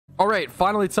All right,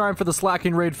 finally time for the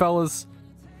slacking raid, fellas.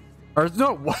 Or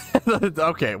no, what?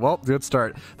 Okay, well, good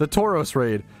start. The Tauros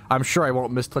raid. I'm sure I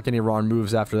won't misclick any wrong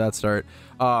moves after that start.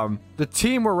 The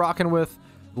team we're rocking with,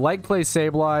 Leg Play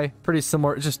Sableye, pretty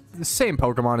similar. Just the same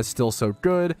Pokemon is still so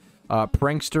good.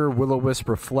 Prankster, Will-O-Wisp,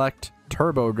 Reflect,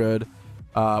 Turbo good.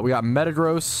 We got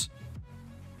Metagross,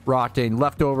 rocking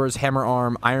Leftovers, Hammer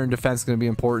Arm, Iron Defense going to be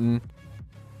important.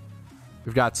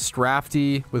 We've got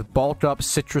Strafty with Bulk Up,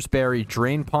 Citrus Berry,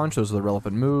 Drain Punch. Those are the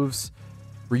relevant moves.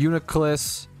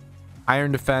 Reuniclus,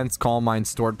 Iron Defense, Calm Mind,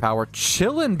 Stored Power.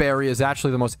 Chillin' Berry is actually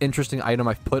the most interesting item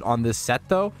I've put on this set,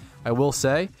 though. I will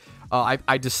say,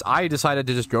 I decided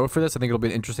to just go for this. I think it'll be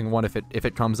an interesting one if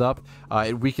it comes up.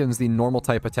 It weakens the normal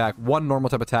type attack. One normal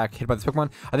type attack hit by this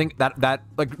Pokemon. I think that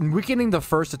like weakening the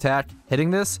first attack, hitting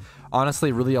this,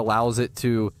 honestly really allows it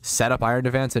to set up Iron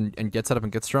Defense and get set up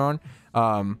and get strong.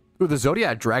 Ooh, the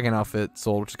Zodiac Dragon outfit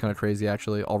sold, which is kind of crazy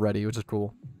actually already, which is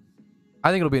cool. I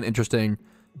think it'll be an interesting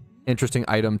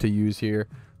item to use here.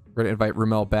 We're gonna invite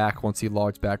Rumel back once he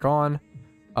logs back on.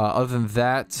 Other than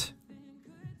that,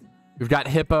 we've got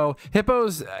Hippo.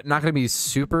 Hippo's not gonna be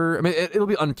super. I mean, it'll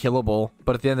be unkillable,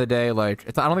 but at the end of the day, like,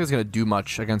 I don't think it's gonna do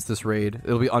much against this raid.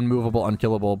 It'll be unmovable,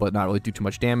 unkillable, but not really do too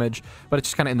much damage. But it's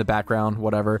just kind of in the background,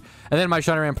 whatever. And then my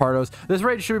Shiny Rampardos. This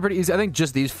raid should be pretty easy. I think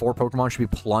just these 4 Pokemon should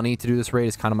be plenty to do this raid.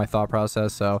 Is kind of my thought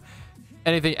process. So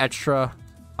anything extra,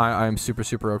 I'm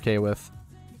super okay with.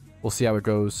 We'll see how it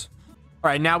goes. All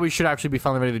right, now we should actually be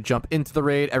finally ready to jump into the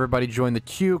raid. Everybody join the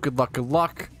queue. Good luck, good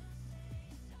luck.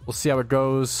 We'll see how it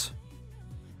goes.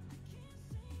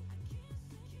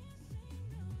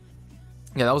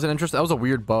 Yeah, that was a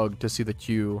weird bug to see the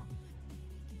queue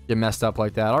get messed up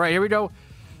like that. All right, here we go.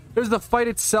 Here's the fight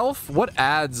itself. What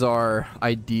ads are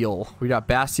ideal? We got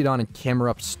Bastiodon and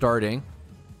Camerupt starting.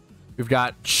 We've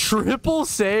got triple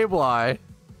Sableye.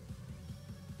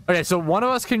 Okay, so one of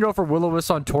us can go for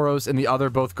Will-O-Wisp on Tauros, and the other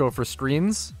both go for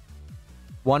screens.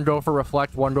 One go for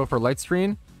Reflect, one go for Light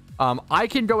Screen. I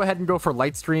can go ahead and go for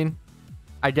Light Screen.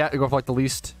 I go for like the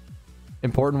least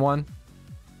important one,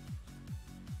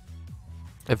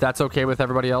 if that's okay with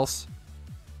everybody else.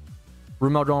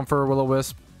 Rumel going for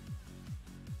Will-O-Wisp.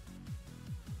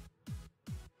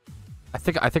 I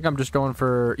think I'm just going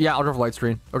for, yeah, I'll go for Light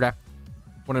Screen. Okay,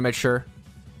 want to make sure.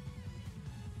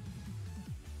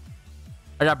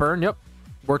 I got Burn. Yep,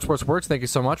 works. Thank you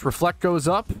so much. Reflect goes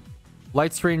up.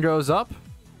 Light Screen goes up.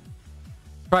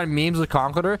 Trying memes with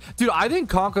Conkeldurr. Dude, I think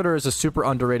Conkeldurr is a super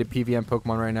underrated PVM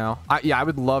Pokemon right now. Yeah, I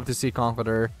would love to see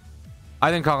Conkeldurr. I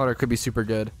think Conkeldurr could be super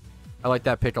good. I like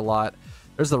that pick a lot.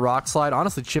 There's the Rock Slide.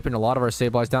 Honestly, chipping a lot of our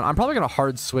Sableyes down. I'm probably going to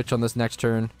hard switch on this next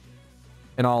turn,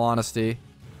 in all honesty.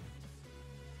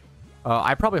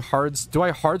 I probably do I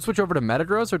hard switch over to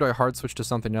Metagross, or do I hard switch to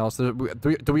something else? Do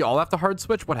we all have to hard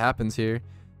switch? What happens here?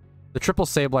 The triple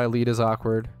Sableye lead is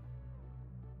awkward.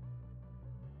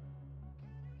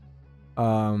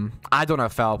 I don't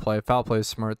have Foul Play. Foul Play is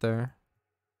smart there.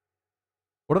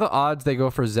 What are the odds they go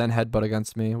for Zen Headbutt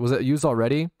against me? Was it used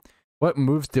already? What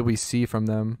moves did we see from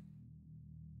them?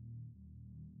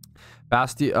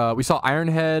 We saw Iron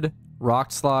Head,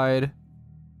 Rock Slide.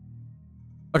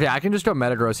 Okay, I can just go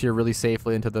Metagross here really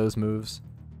safely into those moves.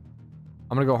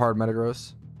 I'm gonna go hard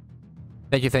Metagross.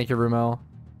 Thank you, Rumel.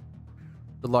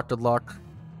 Good luck.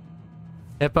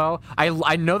 Hippo.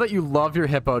 I know that you love your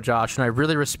Hippo, Josh, and I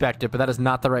really respect it, but that is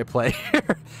not the right play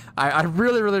here. I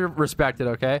really respect it,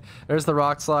 okay? There's the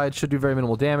Rock Slide. Should do very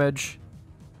minimal damage.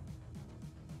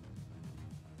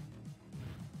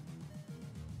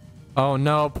 Oh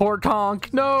no, poor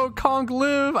Conk. No, Conk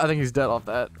live. I think he's dead off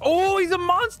that. Oh, he's a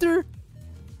monster.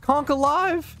 Conk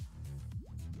alive.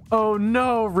 Oh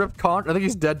no, rip Conk. I think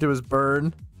he's dead to his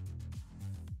burn.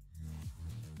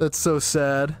 That's so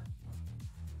sad.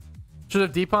 Should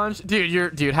have D-punched?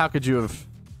 Dude, how could you have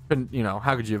been,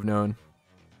 how could you have known?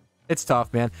 It's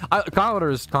tough, man.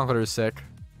 Conkeldurr is sick.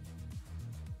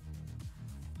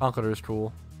 Conkeldurr is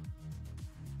cool.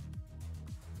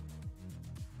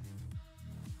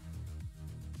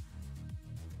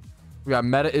 We got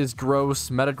Meta is gross,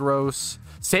 Metagross.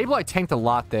 Sableye tanked a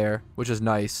lot there, which is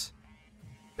nice.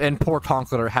 And poor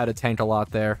Conkeldurr had to tank a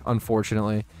lot there,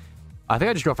 unfortunately. I think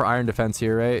I just go for Iron Defense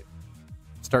here, right?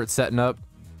 Start setting up.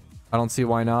 I don't see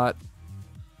why not.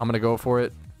 I'm going to go for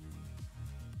it.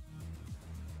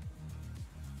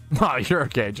 Oh, you're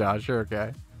okay, Josh. You're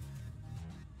okay.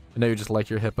 I know you just like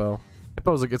your Hippo.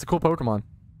 Hippo's it's a cool Pokemon.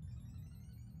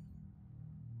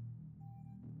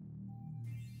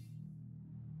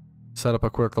 Set up a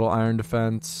quick little Iron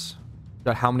Defense.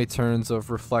 Got how many turns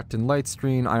of Reflect and Light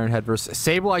Screen? Iron Head versus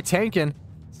Sableye tanking.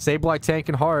 Sableye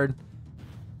tanking hard.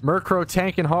 Murkrow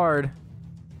tanking hard.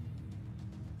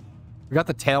 We got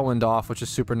the Tailwind off, which is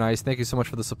super nice. Thank you so much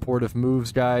for the supportive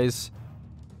moves, guys.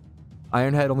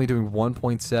 Ironhead only doing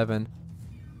 1.7.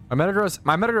 My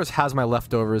Metagross has my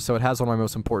leftovers, so it has one of my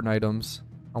most important items.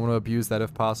 I want to abuse that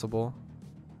if possible.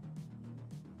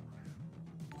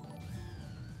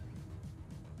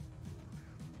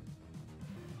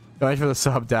 Thanks for the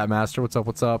sub, Dat Master. What's up?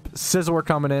 What's up? Sizzler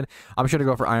coming in. I'm sure to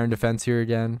go for Iron Defense here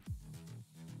again.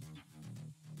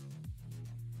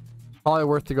 Probably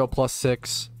worth to go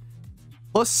 +6.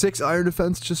 +6 Iron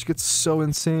Defense just gets so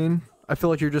insane. I feel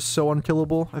like you're just so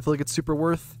unkillable. I feel like it's super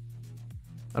worth.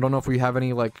 I don't know if we have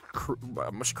any like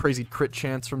much crazy crit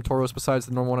chance from Tauros besides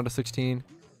the normal 1 out of 16.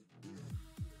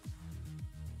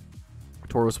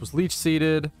 Tauros was leech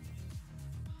seeded.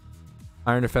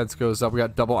 Iron Defense goes up. We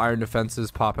got double Iron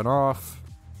Defenses popping off.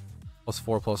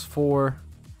 +4/+4.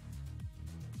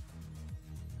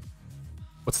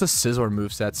 What's the Sizzler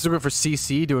moveset? Sizzler for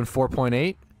CC doing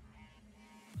 4.8.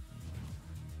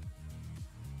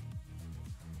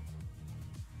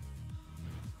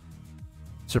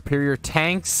 Superior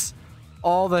tanks.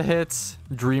 All the hits.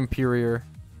 Dreamperior.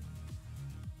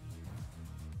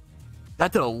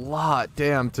 That did a lot.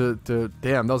 Damn,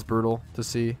 damn, that was brutal to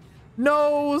see.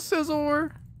 No,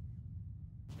 Sizzler.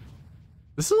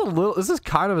 This is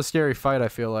kind of a scary fight, I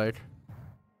feel like.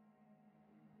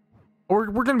 We're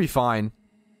gonna be fine.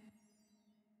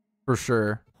 For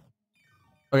sure.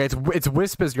 Okay, it's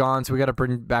Wisp is gone, so we gotta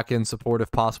bring back in support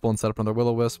if possible and set up another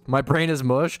Will-O-Wisp. My brain is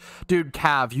mush. Dude,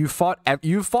 Cav, you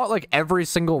fought like every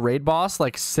single raid boss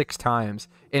like 6 times,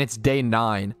 and it's day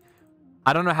 9.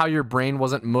 I don't know how your brain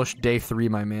wasn't mush day 3,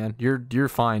 my man. You're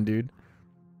fine, dude.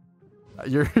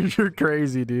 You're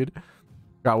crazy, dude.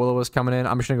 Got Will-O-Wisp coming in.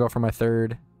 I'm just gonna go for my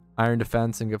 3rd Iron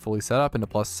Defense and get fully set up into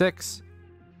 +6.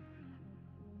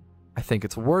 I think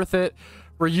it's worth it.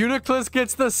 Reuniclus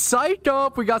gets the Psych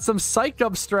Up. We got some Psych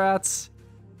Up strats.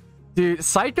 Dude,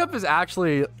 Psych Up is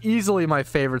actually easily my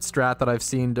favorite strat that I've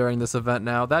seen during this event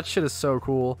now. That shit is so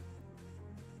cool.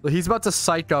 He's about to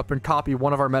Psych Up and copy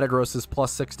one of our Metagross's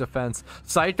 +6 defense.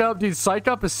 Psych Up? Dude, Psych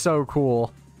Up is so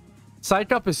cool.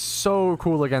 Psych Up is so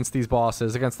cool against these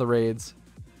bosses, against the raids.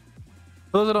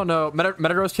 For those that don't know,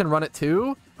 Metagross can run it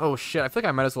too. Oh shit, I feel like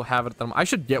I might as well have it. I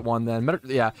should get one then.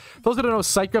 Yeah. For those that don't know,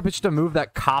 Psych Up is just a move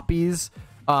that copies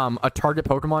a target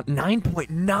Pokemon.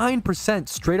 9.9%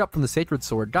 straight up from the Sacred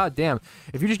Sword. God damn.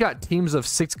 If you just got teams of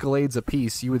 6 Glades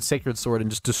apiece, you would Sacred Sword and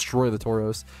just destroy the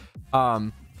Tauros.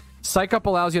 Psych Up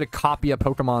allows you to copy a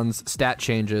Pokemon's stat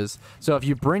changes. So if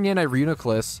you bring in a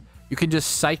Reuniclus, you can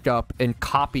just Psych Up and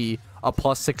copy a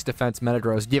 +6 defense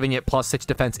Metagross, giving it +6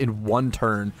 defense in 1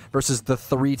 turn versus the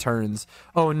 3 turns.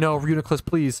 Oh no, Reuniclus,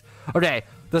 please. Okay,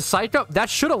 the Psych Up, that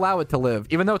should allow it to live,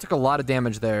 even though it took a lot of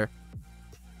damage there.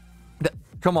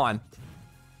 Come on.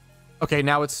 Okay,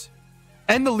 now it's...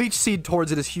 And the Leech Seed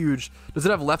towards it is huge. Does it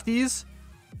have lefties?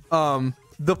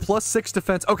 The +6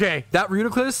 defense... Okay, that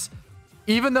Reuniclus,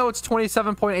 even though it's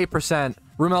 27.8%,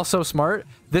 Rumel's so smart,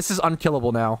 this is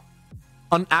unkillable now.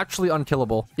 Actually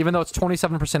unkillable, even though it's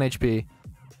 27% HP.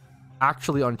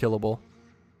 Actually unkillable.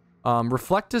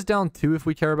 Reflect is down 2 if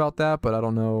we care about that, but I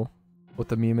don't know what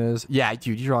the meme is. Yeah,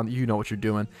 dude, you know what you're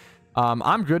doing.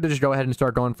 I'm good to just go ahead and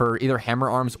start going for either Hammer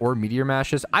Arms or Meteor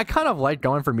Mashes. I kind of like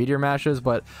going for Meteor Mashes,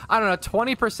 but I don't know,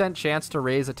 20% chance to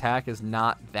raise attack is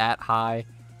not that high.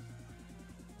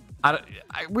 I'm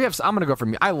gonna go for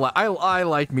me. I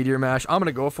like Meteor Mash. I'm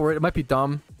gonna go for it. It might be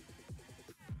dumb.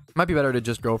 Might be better to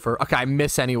just go for... Okay, I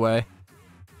miss anyway.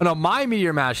 Oh, no, my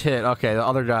Meteor Mash hit. Okay, the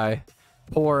other guy.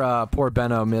 Poor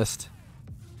Benno missed.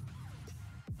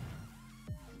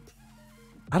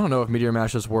 I don't know if Meteor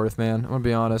Mash is worth, man. I'm gonna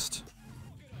be honest.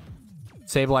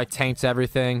 Sableye tanks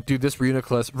everything. Dude, this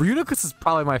Reuniclus. Reuniclus is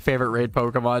probably my favorite raid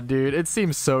Pokemon, dude. It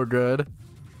seems so good.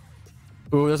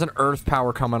 Ooh, there's an Earth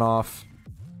Power coming off.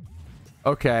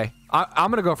 Okay.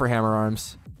 I'm gonna go for Hammer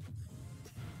Arms.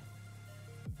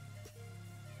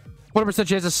 20%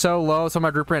 chance is so low, so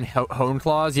my group ran Hone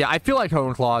Claws. Yeah, I feel like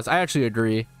Hone Claws. I actually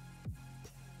agree.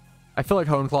 I feel like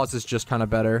Hone Claws is just kind of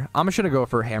better. I'm just gonna go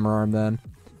for Hammer Arm then.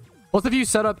 Plus, if you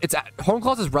set up... Hone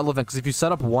Claws is relevant, because if you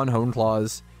set up 1 Hone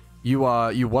Claws, you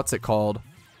what's it called?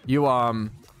 Your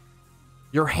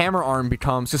Hammer Arm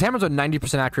becomes... Because Hammer's a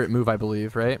 90% accurate move, I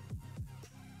believe, right?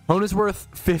 Hone is worth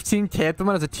 15k at the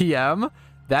moment as a TM.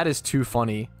 That is too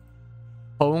funny.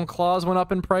 Hone Claws went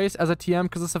up in price as a TM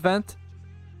because of this event.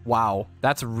 Wow,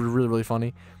 that's really, really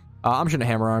funny. I'm just gonna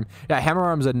Hammer Arm. Yeah, Hammer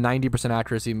Arm is a 90%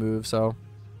 accuracy move, so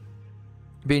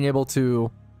being able to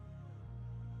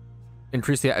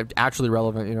increase the actually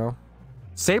relevant, you know.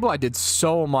 Sableye did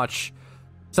so much.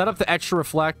 Set up the extra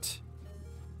Reflect,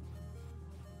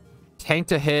 tank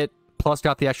to hit, plus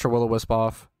got the extra Will-O-Wisp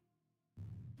off.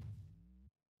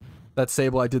 That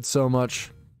Sable, I did so much.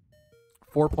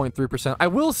 4.3%. I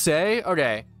will say,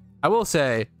 okay, I will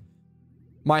say,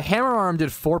 my Hammer Arm did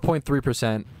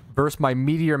 4.3% versus my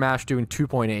Meteor Mash doing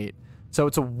 2.8. So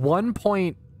it's a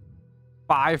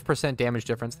 1.5% damage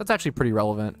difference. That's actually pretty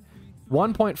relevant.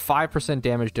 1.5%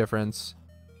 damage difference.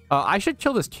 I should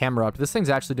kill this camera up. This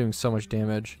thing's actually doing so much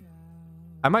damage.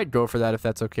 I might go for that if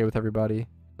that's okay with everybody.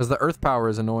 Because the Earth Power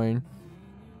is annoying.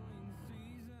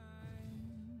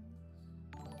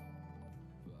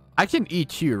 I can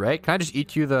EQ, right? Can I just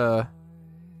EQ the...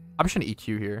 I'm just going to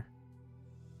EQ here.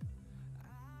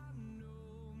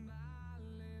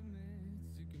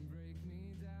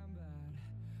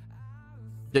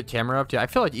 Get camera up? Yeah, I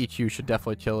feel like EQ should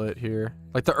definitely kill it here.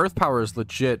 Like, the Earth Power is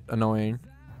legit annoying.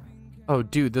 Oh,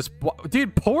 dude, this...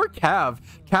 Dude, poor Cav.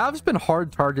 Cav's been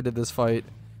hard targeted this fight.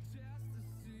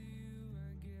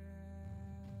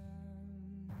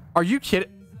 Are you kidding?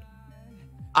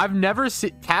 I've never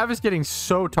seen... Cav is getting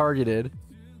so targeted.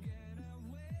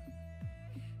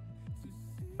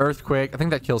 Earthquake. I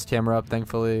think that kills camera up,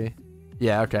 thankfully.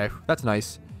 Yeah, okay. That's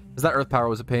nice. Because that Earth Power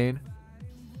was a pain.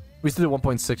 We still did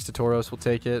 1.6 to Tauros. We'll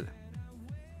take it.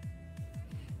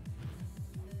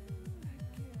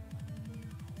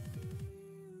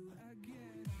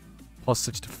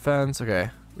 +6 defense. Okay.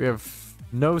 We have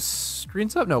no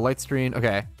screens up? No, light screen.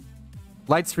 Okay.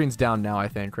 Light screen's down now, I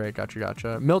think, right? Gotcha,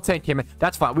 gotcha. Miltank came in.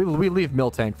 That's fine. We leave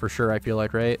Miltank for sure, I feel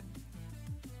like, right?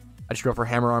 I just go for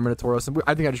Hammer Arm into Tauros.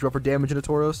 I think I just go for damage into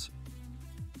Tauros.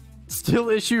 Still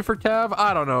issue for Cav?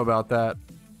 I don't know about that.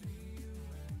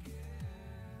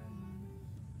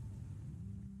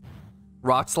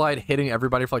 Rock Slide hitting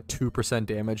everybody for like 2%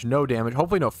 damage. No damage.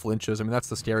 Hopefully no flinches. I mean, that's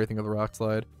the scary thing of the Rock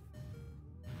Slide.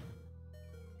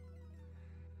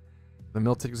 The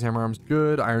Miltank's Hammer Arm's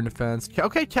good. Iron Defense.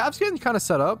 Okay, Cav's getting kind of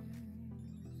set up.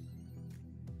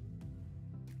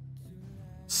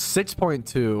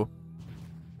 6.2.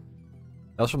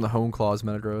 That was from the Hone Claws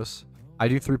Metagross. I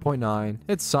do 3.9.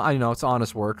 It's, I know, it's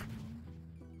honest work.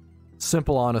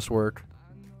 Simple, honest work.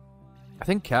 I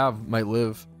think Cav might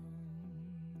live.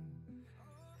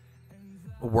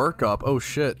 Work up. Oh,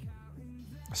 shit.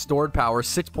 Stored power.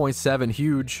 6.7.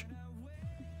 Huge.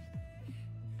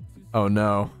 Oh,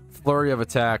 no. Flurry of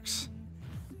attacks.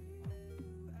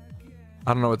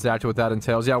 I don't know exactly what that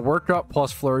entails. Yeah, work up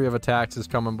plus flurry of attacks is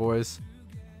coming, boys.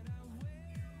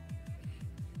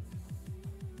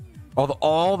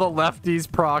 All the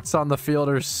lefties procs on the field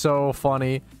are so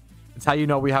funny. It's how you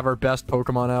know we have our best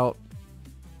Pokemon out.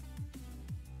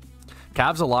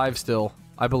 Cav's alive still,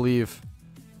 I believe.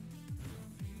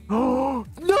 Oh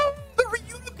no, the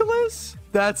Reuniclus!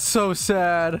 That's so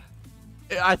sad.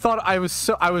 I thought I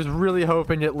was really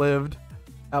hoping it lived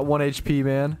at 1 HP,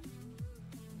 man.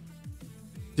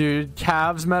 Dude,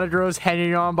 Cav's Metagross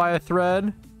hanging on by a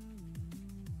thread.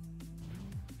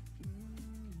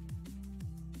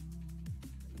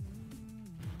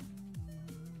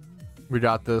 We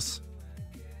got this.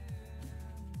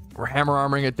 We're Hammer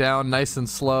Armoring it down nice and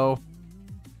slow.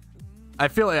 I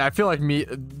feel like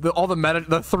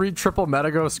the 3 triple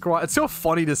Metago squad. It's so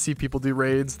funny to see people do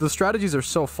raids. The strategies are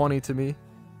so funny to me.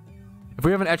 If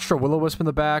we have an extra Will-O-Wisp in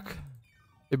the back,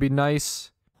 it'd be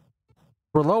nice.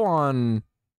 We're low on...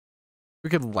 We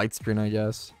could light screen, I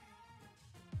guess.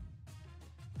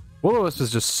 Will-O-Wisp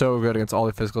is just so good against all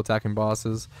the physical attacking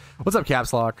bosses. What's up,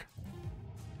 Caps Lock?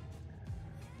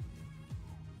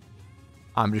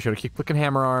 I'm just gonna keep clicking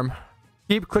Hammer Arm.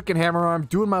 Keep clicking Hammer Arm,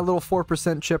 doing my little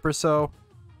 4% chip or so.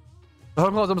 The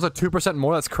Hone Claw is almost at 2%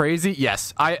 more. That's crazy.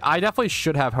 Yes, I definitely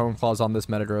should have Hone Claws on this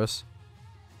Metagross.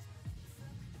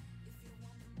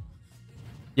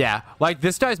 Yeah, like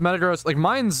this guy's Metagross, like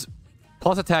mine's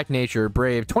plus attack nature,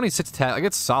 brave, 26 attack, like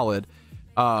it's solid.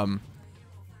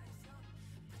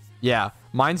 Yeah,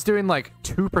 mine's doing like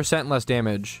 2% less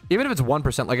damage. Even if it's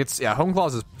 1%, like it's, yeah, Hone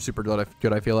Claws is super good,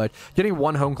 I feel like. Getting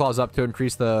 1 Hone Claws up to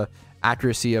increase the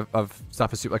accuracy of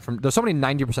stuff is super, like there's so many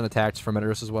 90% attacks from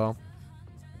Metagross as well.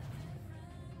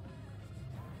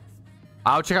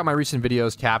 I'll check out my recent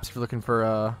videos, Caps, if you're looking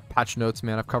for patch notes,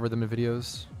 man. I've covered them in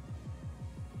videos.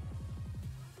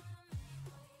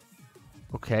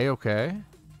 Okay, okay.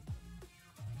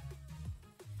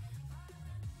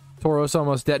 Tauros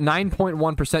almost dead.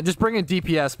 9.1%. Just bring in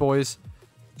DPS, boys.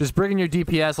 Just bring in your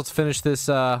DPS. Let's finish this.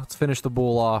 Let's finish the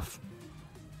bull off.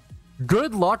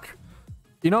 Good luck.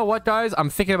 You know what, guys? I'm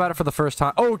thinking about it for the first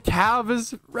time. Oh, Cav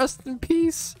is rest in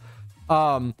peace.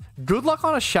 Good luck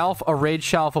on a raid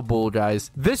Shalfa bull,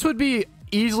 guys. This would be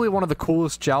easily one of the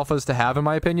coolest Shalfas to have, in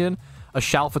my opinion. A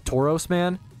Shalfa Tauros,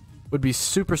 man, would be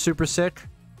super, super sick.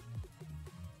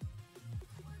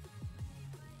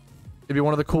 It'd be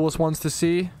one of the coolest ones to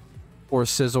see. Or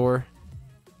Scizor.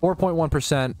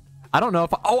 4.1%. I don't know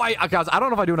if guys, I don't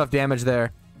know if I do enough damage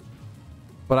there,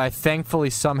 but I thankfully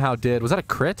somehow did. Was that a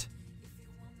crit?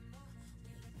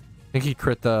 I think he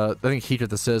crit the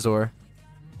Scizor.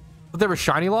 But they were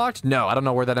shiny locked? No, I don't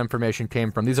know where that information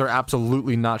came from. These are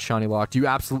absolutely not shiny locked. You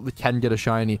absolutely can get a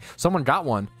shiny. Someone got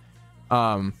one.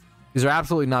 These are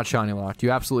absolutely not shiny locked.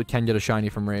 You absolutely can get a shiny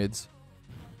from raids.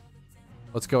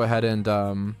 Let's go ahead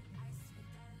and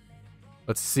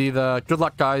let's see the good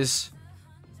luck, guys.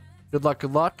 Good luck,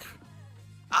 good luck.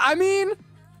 I mean,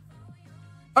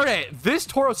 okay, this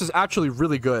Tauros is actually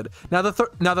really good. Now the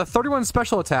 31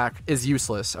 special attack is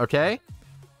useless, okay?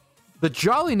 The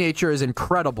Jolly nature is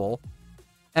incredible,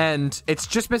 and it's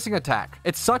just missing attack.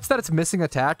 It sucks that it's missing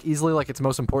attack, easily like its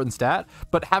most important stat,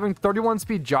 but having 31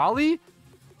 speed Jolly,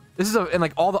 this is and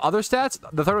like all the other stats,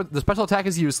 the special attack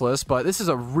is useless, but this is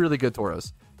a really good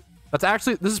Tauros.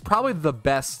 This is probably the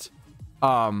best,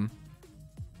 I'd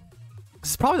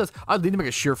need to make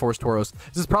a Sheer Force Tauros.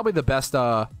 This is probably the best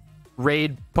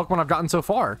raid Pokemon I've gotten so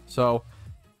far. So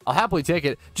I'll happily take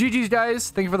it. GG's, guys.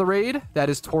 Thank you for the raid.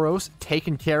 That is Tauros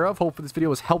taken care of. Hopefully this video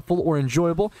was helpful or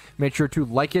enjoyable. Make sure to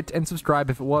like it and subscribe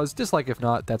if it was. Dislike if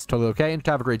not. That's totally okay. And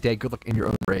have a great day. Good luck in your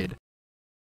own raid.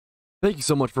 Thank you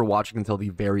so much for watching until the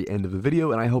very end of the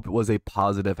video, and I hope it was a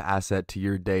positive asset to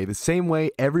your day. The same way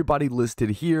everybody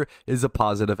listed here is a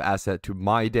positive asset to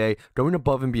my day, going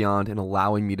above and beyond and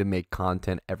allowing me to make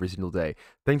content every single day.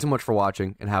 Thanks so much for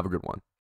watching, and have a good one.